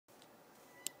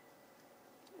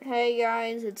Hey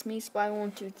guys, it's me,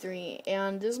 Spy123,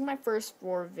 and this is my first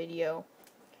Spore video.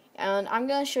 And I'm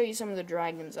gonna show you some of the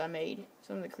dragons I made,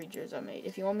 some of the creatures I made.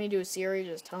 If you want me to do a series,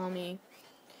 just tell me.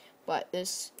 But it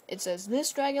says,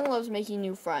 this dragon loves making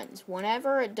new friends.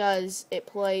 Whenever it does, it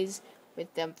plays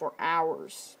with them for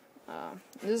hours.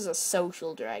 This is a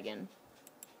social dragon.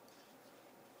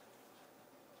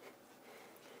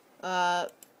 A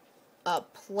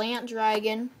plant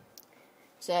dragon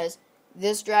says,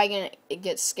 this dragon, it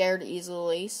gets scared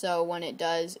easily, so when it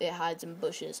does, it hides in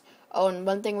bushes. Oh, and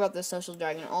one thing about the social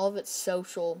dragon, all of its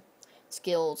social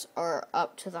skills are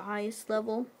up to the highest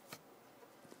level.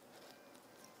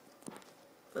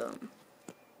 It's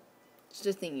just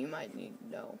a thing you might need to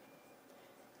know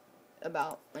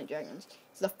about my dragons.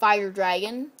 It's the fire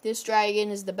dragon. This dragon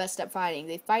is the best at fighting.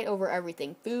 They fight over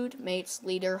everything: food, mates,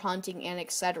 leader, hunting, and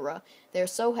etc. They're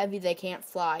so heavy they can't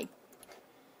fly.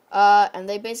 And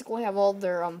they basically have all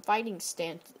their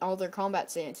all their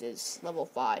combat stances level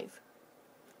 5.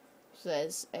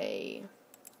 Says a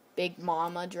big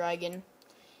mama dragon.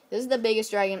 This is the biggest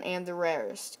dragon and the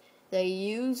rarest. They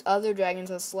use other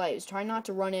dragons as slaves. Try not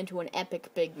to run into an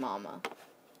epic big mama.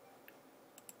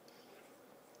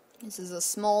 This is a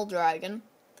small dragon.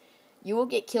 You will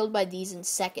get killed by these in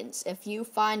seconds. If you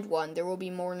find one, there will be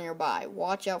more nearby.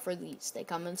 Watch out for these. They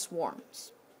come in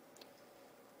swarms.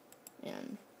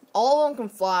 And all of them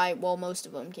can fly. Well, most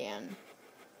of them can.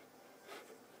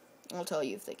 I'll tell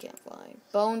you if they can't fly.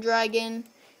 Bone dragon.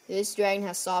 This dragon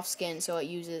has soft skin, so it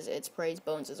uses its prey's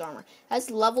bones as armor. It has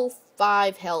level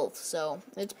 5 health, so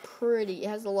it's pretty. It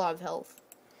has a lot of health.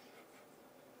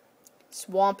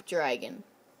 Swamp dragon.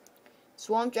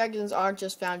 Swamp dragons aren't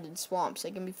just found in swamps.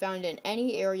 They can be found in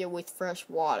any area with fresh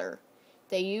water.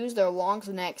 They use their long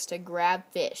necks to grab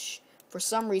fish. For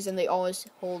some reason, they always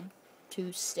hold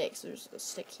 2 sticks. There's a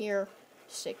stick here,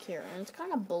 and it's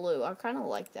kind of blue. I kind of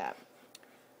like that.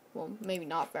 Well, maybe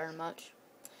not very much.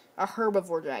 A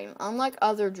herbivore dragon. Unlike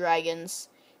other dragons,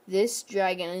 this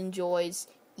dragon enjoys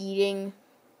eating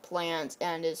plants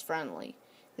and is friendly.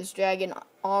 This dragon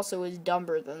also is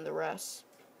dumber than the rest.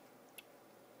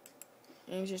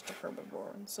 And it's just a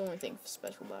herbivore. It's the only thing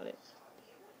special about it.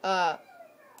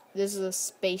 This is a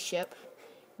spaceship.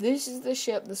 This is the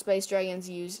ship the space dragons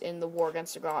use in the war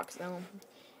against the Galaxy.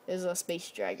 This is a space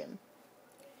dragon.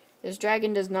 This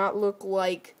dragon does not look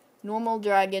like normal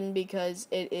dragon because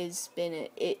it's been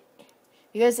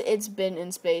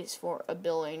in space for 1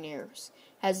 billion years.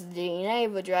 Has the DNA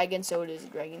of a dragon, so it is a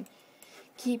dragon.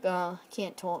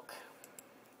 Can't talk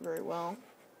very well.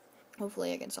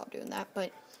 Hopefully I can stop doing that.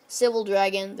 But civil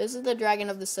dragon. This is the dragon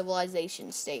of the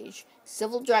civilization stage.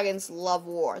 Civil dragons love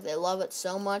war. They love it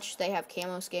so much they have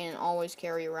camo skin and always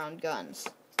carry around guns.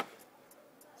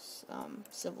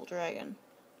 Civil dragon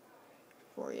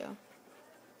for you.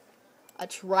 A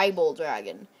tribal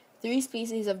dragon. 3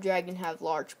 species of dragon have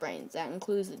large brains. That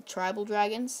includes the tribal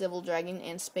dragon, civil dragon,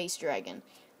 and space dragon.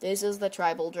 This is the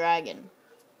tribal dragon.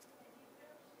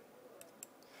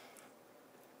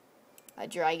 A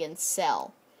dragon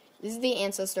cell. This is the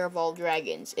ancestor of all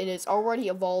dragons. It is already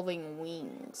evolving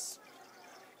wings.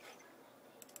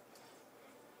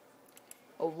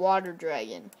 A water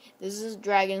dragon.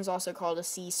 Dragon is also called a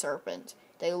sea serpent.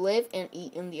 They live and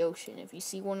eat in the ocean. If you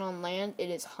see one on land, it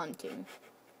is hunting.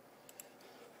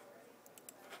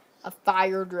 A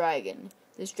fire dragon.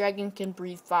 This dragon can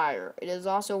breathe fire. It is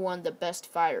also one of the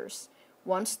best fighters.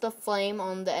 Once the flame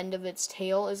on the end of its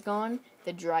tail is gone,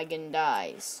 the dragon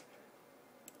dies.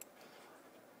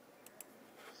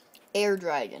 Air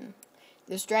dragon.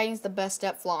 This dragon is the best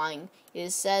at flying. It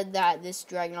is said that this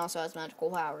dragon also has magical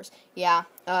powers. Yeah,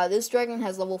 this dragon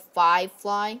has level 5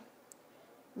 fly.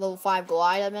 Level 5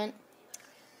 glide, I meant.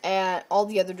 And all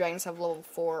the other dragons have level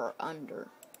 4 or under.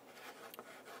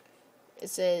 It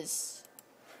says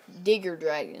digger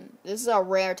dragon. This is a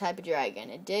rare type of dragon.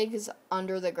 It digs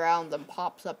under the ground and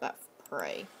pops up at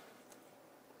prey.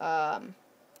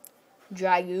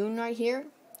 Dragoon right here.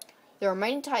 There are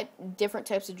many different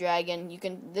types of dragon.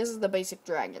 This is the basic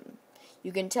dragon.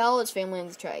 You can tell its family in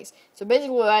the tags. So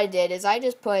basically what I did is I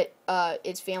just put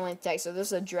its family in the tags. So this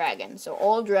is a dragon. So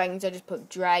all dragons, I just put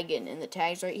dragon in the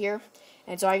tags right here.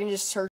 And so I can just search